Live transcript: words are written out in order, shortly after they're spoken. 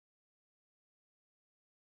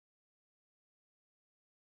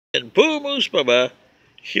And Boo Moose Bubba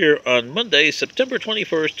here on Monday, September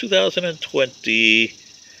 21st, 2020.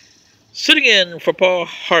 Sitting in for Paul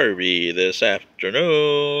Harvey this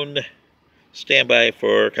afternoon. Stand by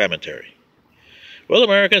for commentary. Well,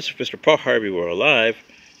 Americans, if Mr. Paul Harvey were alive,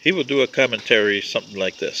 he would do a commentary something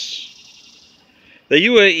like this. The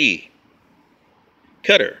UAE,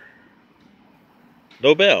 Qatar,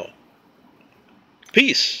 Nobel,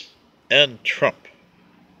 peace, and Trump.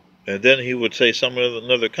 And then he would say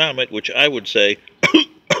another comment, which I would say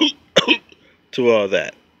to all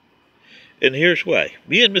that. And here's why.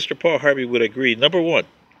 Me and Mr. Paul Harvey would agree, number one,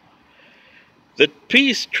 the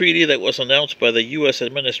peace treaty that was announced by the U.S.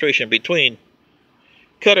 administration between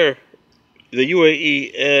Qatar, the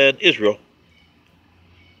UAE, and Israel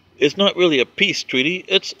is not really a peace treaty,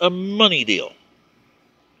 it's a money deal.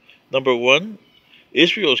 Number one,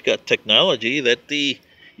 Israel's got technology that the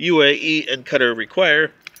UAE and Qatar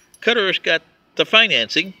require. Qatar's got the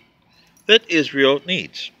financing that Israel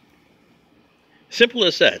needs. Simple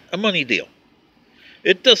as that, a money deal.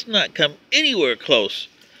 It does not come anywhere close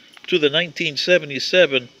to the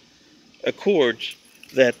 1977 accords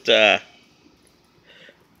that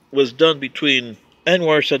was done between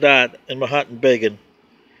Anwar Sadat and Mahatma Begin,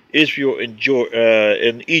 Israel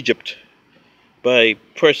and Egypt, by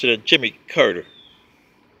President Jimmy Carter.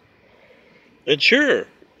 And sure,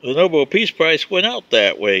 the Nobel Peace Prize went out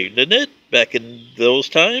that way, didn't it, back in those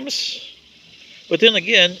times? But then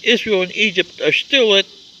again, Israel and Egypt are still at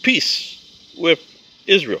peace with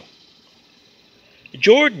Israel.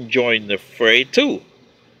 Jordan joined the fray too.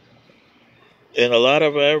 And a lot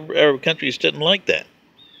of Arab countries didn't like that.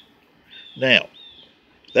 Now,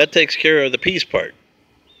 that takes care of the peace part.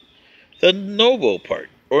 The Nobel part,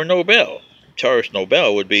 or Nobel. Charles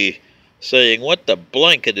Nobel would be saying, what the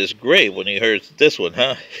blanket is grave when he hears this one,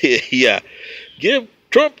 huh? Yeah. Give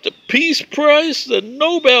Trump the Peace Prize, the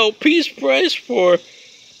Nobel Peace Prize for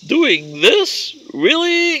doing this?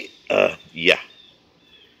 Really? Yeah.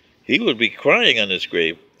 He would be crying on his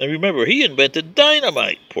grave. And remember, he invented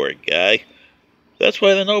dynamite, poor guy. That's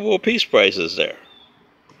why the Nobel Peace Prize is there.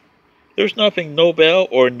 There's nothing Nobel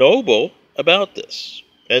or noble about this.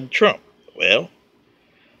 And Trump, well,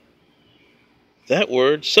 that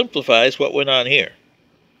word simplifies what went on here.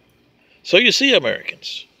 So you see,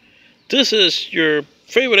 Americans, this is your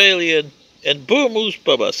favorite alien and Boo Moose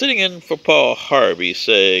Bubba sitting in for Paul Harvey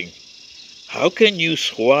saying, how can you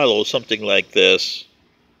swallow something like this?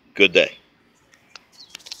 Good day.